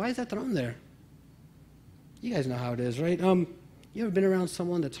another. Why is that thrown there? You guys know how it is, right? You ever been around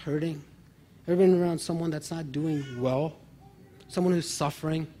someone that's hurting? Ever been around someone that's not doing well? Someone who's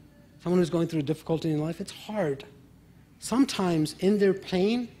suffering? Someone who's going through a difficulty in life? It's hard. Sometimes in their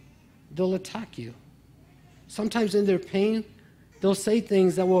pain, they'll attack you. Sometimes in their pain, they'll say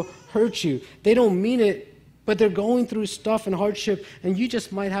things that will hurt you. They don't mean it, but they're going through stuff and hardship, and you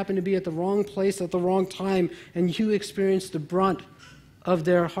just might happen to be at the wrong place at the wrong time, and you experience the brunt of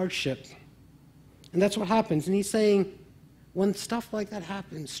their hardship. And that's what happens. And he's saying, when stuff like that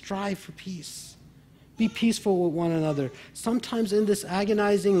happens, strive for peace. Be peaceful with one another. Sometimes in this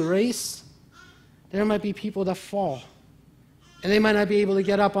agonizing race, there might be people that fall, and they might not be able to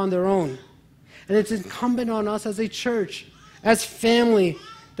get up on their own. And it's incumbent on us as a church, as family,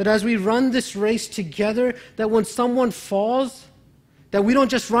 that as we run this race together, that when someone falls, that we don't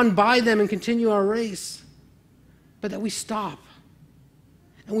just run by them and continue our race, but that we stop,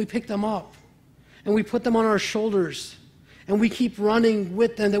 and we pick them up, and we put them on our shoulders, and we keep running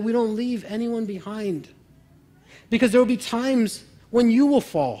with them, that we don't leave anyone behind. Because there will be times when you will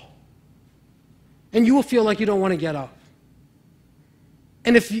fall, and you will feel like you don't want to get up.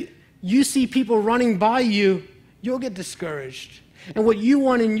 And if you see people running by you, you'll get discouraged. And what you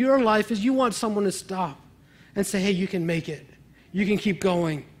want in your life is you want someone to stop and say, hey, you can make it. You can keep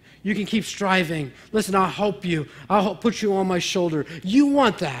going. You can keep striving. Listen, I'll help you. I'll put you on my shoulder. You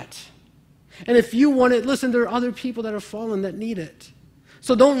want that. And if you want it, listen, there are other people that are fallen that need it.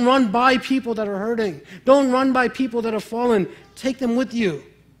 So don't run by people that are hurting. Don't run by people that are fallen. Take them with you.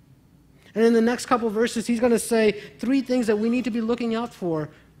 And in the next couple of verses, he's going to say 3 things that we need to be looking out for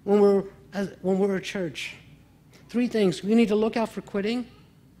when we're a church. 3 things. You need to look out for quitting.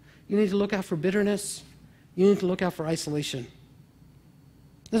 You need to look out for bitterness. You need to look out for isolation.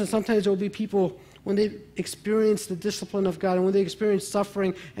 Listen, sometimes there will be people, when they experience the discipline of God and when they experience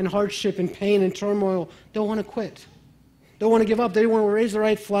suffering and hardship and pain and turmoil, they'll want to quit. They'll want to give up. They want to raise the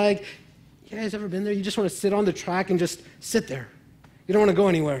right flag. You guys ever been there? You just want to sit on the track and just sit there. You don't want to go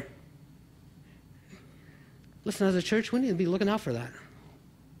anywhere. Listen, as a church, we need to be looking out for that.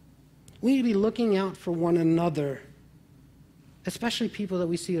 We need to be looking out for one another, especially people that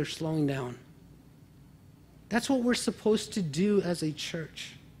we see are slowing down. That's what we're supposed to do as a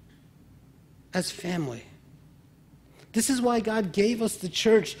church, as family. This is why God gave us the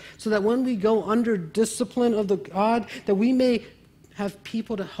church, so that when we go under discipline of the God, that we may have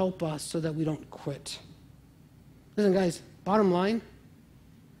people to help us so that we don't quit. Listen, guys, bottom line,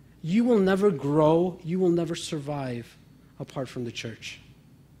 you will never grow, you will never survive apart from the church.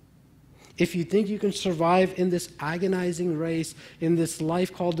 If you think you can survive in this agonizing race, in this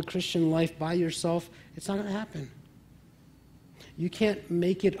life called the Christian life by yourself, it's not going to happen. You can't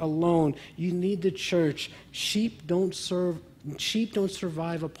make it alone. You need the church. Sheep don't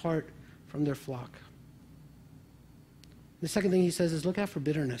survive apart from their flock. The second thing he says is look out for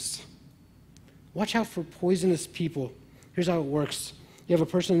bitterness. Watch out for poisonous people. Here's how it works. You have a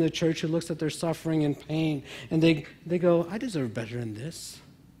person in the church who looks at their suffering and pain, and they go, I deserve better than this.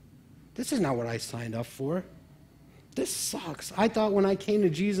 This is not what I signed up for. This sucks. I thought when I came to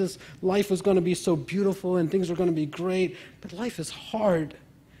Jesus, life was going to be so beautiful and things were going to be great, but life is hard.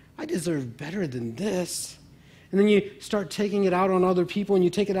 I deserve better than this. And then you start taking it out on other people, and you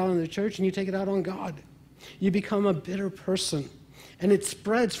take it out on the church, and you take it out on God. You become a bitter person. And it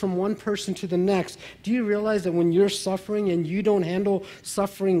spreads from one person to the next. Do you realize that when you're suffering and you don't handle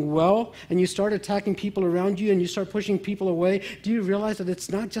suffering well, and you start attacking people around you and you start pushing people away, do you realize that it's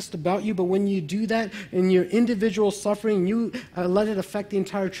not just about you, but when you do that in your individual suffering, you let it affect the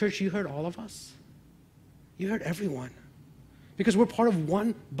entire church, you hurt all of us. You hurt everyone. Because we're part of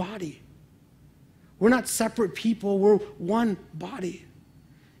one body. We're not separate people, we're one body.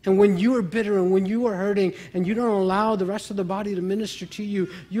 And when you are bitter and when you are hurting and you don't allow the rest of the body to minister to you,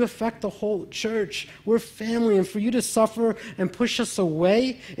 you affect the whole church. We're family, and for you to suffer and push us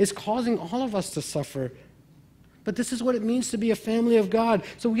away is causing all of us to suffer. But this is what it means to be a family of God.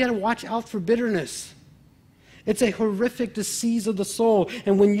 So we got to watch out for bitterness. It's a horrific disease of the soul.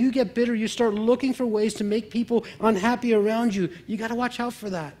 And when you get bitter, you start looking for ways to make people unhappy around you. You got to watch out for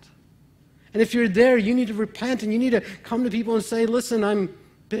that. And if you're there, you need to repent and you need to come to people and say, listen, I'm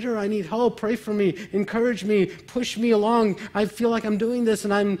bitter. I need help. Pray for me. Encourage me. Push me along. I feel like I'm doing this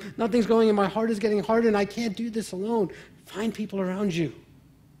and nothing's going and my heart is getting hard and I can't do this alone. Find people around you.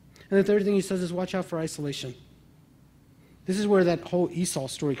 And the third thing he says is watch out for isolation. This is where that whole Esau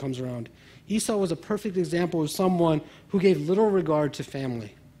story comes around. Esau was a perfect example of someone who gave little regard to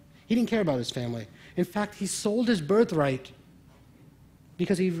family. He didn't care about his family. In fact, he sold his birthright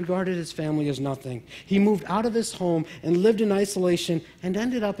because he regarded his family as nothing. He moved out of his home and lived in isolation and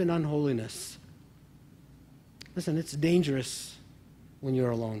ended up in unholiness. Listen, it's dangerous when you're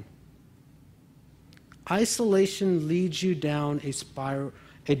alone. Isolation leads you down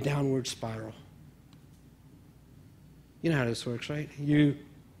a downward spiral. You know how this works, right? You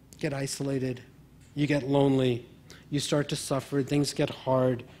get isolated, you get lonely, you start to suffer, things get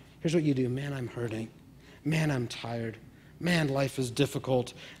hard. Here's what you do. Man, I'm hurting. Man, I'm tired. Man, life is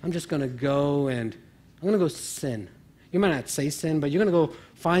difficult. I'm just going to go sin. You might not say sin, but you're going to go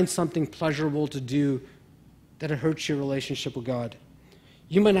find something pleasurable to do that hurts your relationship with God.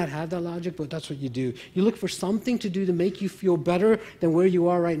 You might not have that logic, but that's what you do. You look for something to do to make you feel better than where you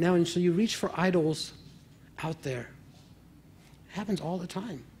are right now, and so you reach for idols out there. It happens all the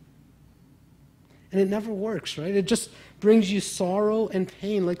time. And it never works, right? It just brings you sorrow and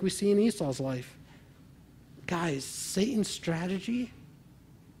pain like we see in Esau's life. Guys, Satan's strategy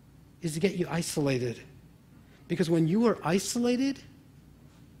is to get you isolated. Because when you are isolated,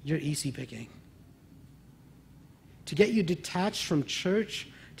 you're easy picking. To get you detached from church,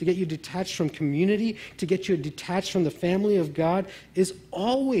 to get you detached from community, to get you detached from the family of God is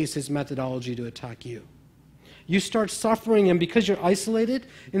always his methodology to attack you. You start suffering, and because you're isolated,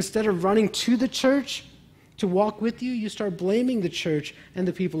 instead of running to the church to walk with you, you start blaming the church and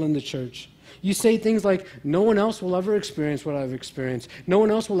the people in the church. You say things like, no one else will ever experience what I've experienced. No one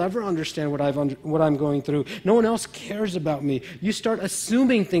else will ever understand what I'm going through. No one else cares about me. You start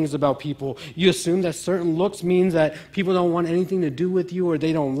assuming things about people. You assume that certain looks means that people don't want anything to do with you or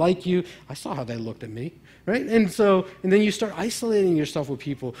they don't like you. I saw how they looked at me. Right? And then you start isolating yourself with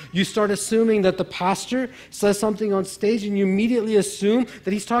people. You start assuming that the pastor says something on stage and you immediately assume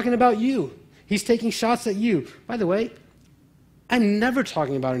that he's talking about you. He's taking shots at you. By the way, I'm never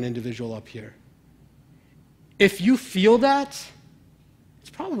talking about an individual up here. If you feel that, it's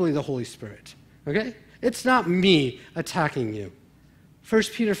probably the Holy Spirit. Okay? It's not me attacking you. 1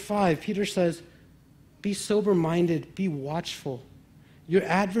 Peter 5, Peter says, be sober-minded, be watchful. Your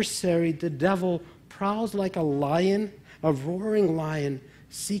adversary, the devil, prowls like a lion, a roaring lion,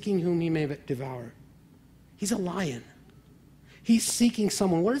 seeking whom he may devour. He's a lion. He's seeking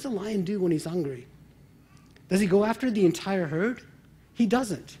someone. What does a lion do when he's hungry? Does he go after the entire herd? He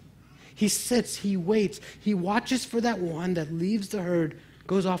doesn't. He sits, he waits, he watches for that one that leaves the herd,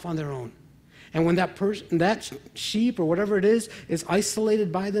 goes off on their own. And when that sheep or whatever it is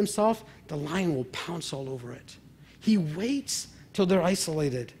isolated by themselves, the lion will pounce all over it. He waits till they're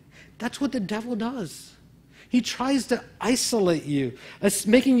isolated. That's what the devil does. He tries to isolate you,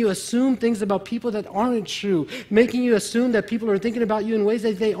 making you assume things about people that aren't true, making you assume that people are thinking about you in ways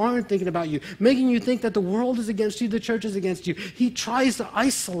that they aren't thinking about you, making you think that the world is against you, the church is against you. He tries to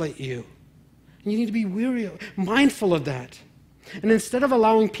isolate you. And you need to be mindful of that. And instead of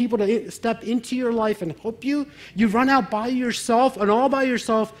allowing people to step into your life and help you, you run out by yourself and all by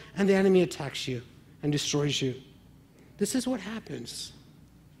yourself, and the enemy attacks you and destroys you. This is what happens.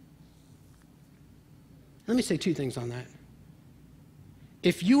 Let me say two things on that.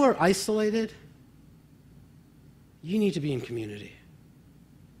 If you are isolated, you need to be in community.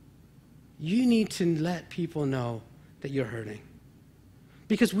 You need to let people know that you're hurting.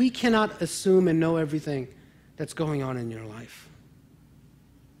 Because we cannot assume and know everything that's going on in your life.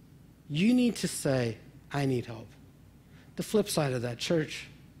 You need to say, I need help. The flip side of that, church,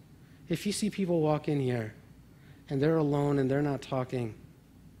 if you see people walk in here and they're alone and they're not talking,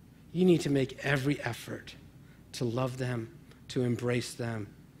 you need to make every effort to love them, to embrace them,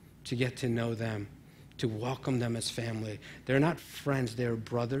 to get to know them, to welcome them as family. They're not friends, they're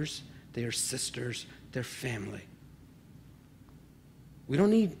brothers, they are sisters, they're family. We don't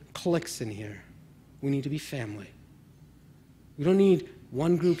need cliques in here. We need to be family. We don't need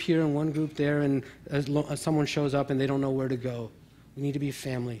one group here and one group there, and as someone shows up and they don't know where to go. We need to be a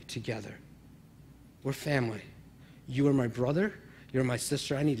family together. We're family. You are my brother. You're my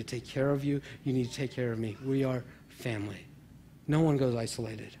sister. I need to take care of you. You need to take care of me. We are family. No one goes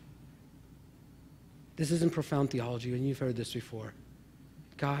isolated. This isn't profound theology, and you've heard this before.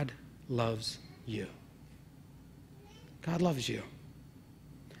 God loves you. God loves you.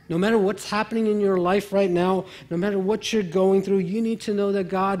 No matter what's happening in your life right now, no matter what you're going through, you need to know that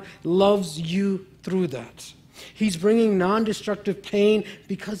God loves you through that. He's bringing non-destructive pain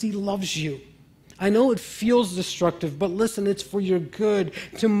because he loves you. I know it feels destructive, but listen, it's for your good,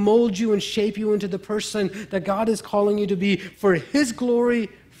 to mold you and shape you into the person that God is calling you to be for his glory,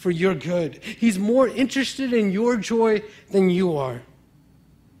 for your good. He's more interested in your joy than you are.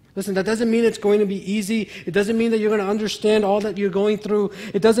 Listen, that doesn't mean it's going to be easy. It doesn't mean that you're going to understand all that you're going through.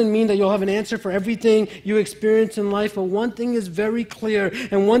 It doesn't mean that you'll have an answer for everything you experience in life. But one thing is very clear,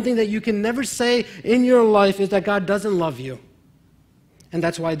 and one thing that you can never say in your life is that God doesn't love you. And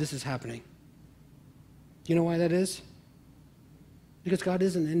that's why this is happening. You know why that is? Because God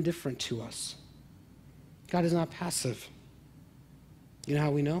isn't indifferent to us. God is not passive. You know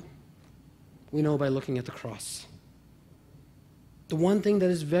how we know? We know by looking at the cross. The one thing that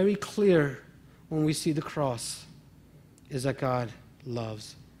is very clear when we see the cross is that God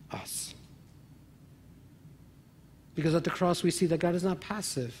loves us. Because at the cross we see that God is not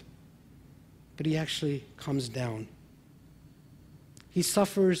passive, but he actually comes down. He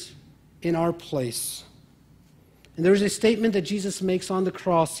suffers in our place. And there's a statement that Jesus makes on the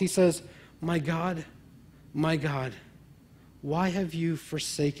cross. He says, my God, why have you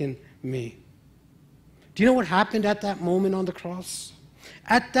forsaken me?" Do you know what happened at that moment on the cross?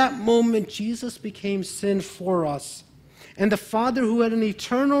 At that moment, Jesus became sin for us. And the Father, who had an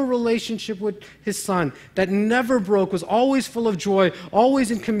eternal relationship with his Son that never broke, was always full of joy,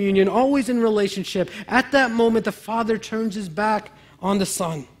 always in communion, always in relationship. At that moment, the Father turns his back on the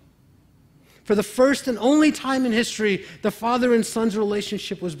Son. For the first and only time in history, the Father and Son's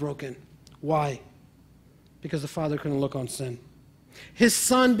relationship was broken. Why? Because the Father couldn't look on sin. His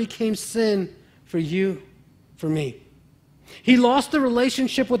Son became sin for you, for me. He lost the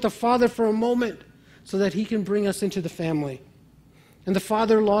relationship with the Father for a moment so that he can bring us into the family. And the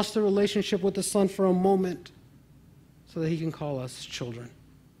Father lost the relationship with the Son for a moment so that he can call us children.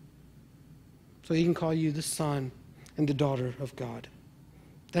 So he can call you the son and the daughter of God.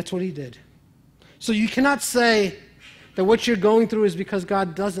 That's what he did. So you cannot say that what you're going through is because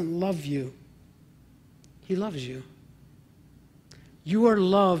God doesn't love you. He loves you. You are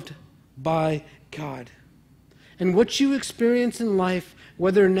loved by God. And what you experience in life,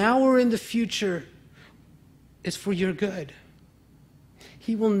 whether now or in the future, is for your good.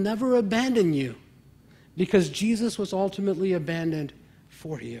 He will never abandon you because Jesus was ultimately abandoned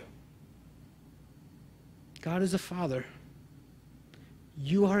for you. God is a Father.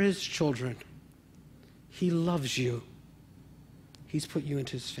 You are his children. He loves you. He's put you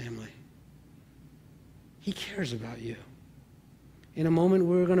into his family. He cares about you. In a moment,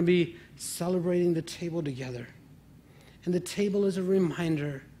 we're going to be celebrating the table together. And the table is a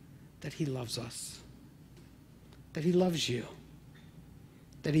reminder that he loves us, that he loves you,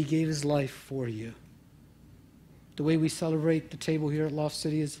 that he gave his life for you. The way we celebrate the table here at Loft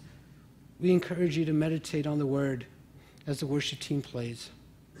City is we encourage you to meditate on the word as the worship team plays.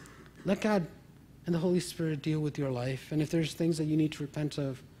 Let God and the Holy Spirit deal with your life. And if there's things that you need to repent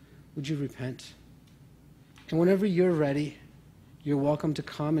of, would you repent? And whenever you're ready, you're welcome to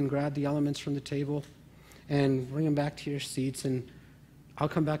come and grab the elements from the table and bring them back to your seats. And I'll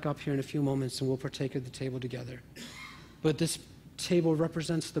come back up here in a few moments and we'll partake of the table together. But this table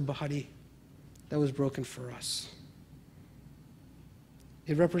represents the body that was broken for us.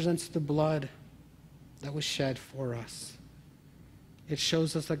 It represents the blood that was shed for us. It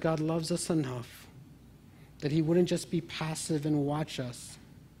shows us that God loves us enough that he wouldn't just be passive and watch us,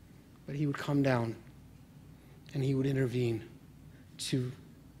 but he would come down and he would intervene to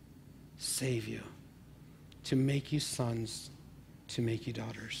save you, to make you sons, to make you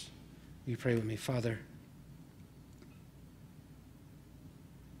daughters. Will you pray with me? Father,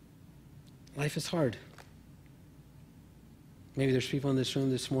 life is hard. Maybe there's people in this room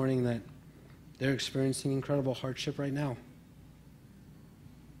this morning that they're experiencing incredible hardship right now.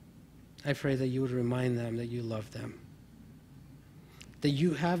 I pray that you would remind them that you love them, that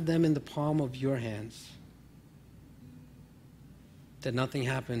you have them in the palm of your hands, that nothing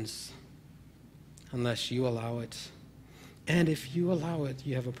happens unless you allow it. And if you allow it,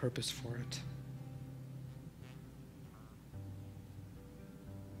 you have a purpose for it.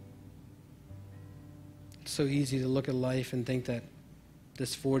 It's so easy to look at life and think that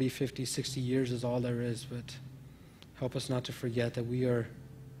this 40, 50, 60 years is all there is, but help us not to forget that we are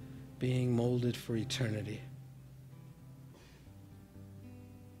being molded for eternity.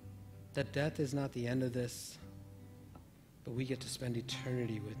 That death is not the end of this, but we get to spend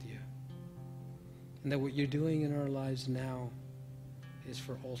eternity with you. And that what you're doing in our lives now is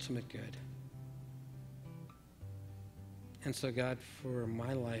for ultimate good. And so, God, for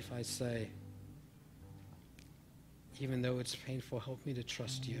my life, I say, even though it's painful, help me to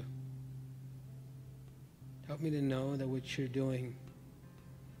trust you. Help me to know that what you're doing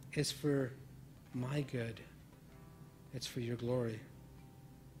is for my good. It's for your glory.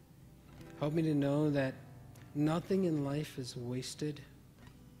 Help me to know that nothing in life is wasted,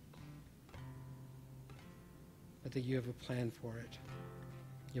 but that you have a plan for it.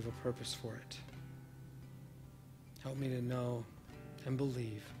 You have a purpose for it. Help me to know and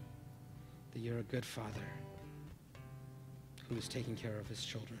believe that you're a good father who is taking care of his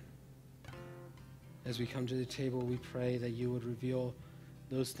children. As we come to the table, we pray that you would reveal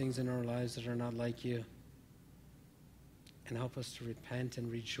those things in our lives that are not like you, and help us to repent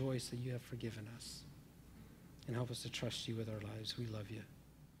and rejoice that you have forgiven us, and help us to trust you with our lives. We love you.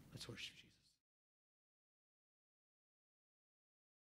 Let's worship you.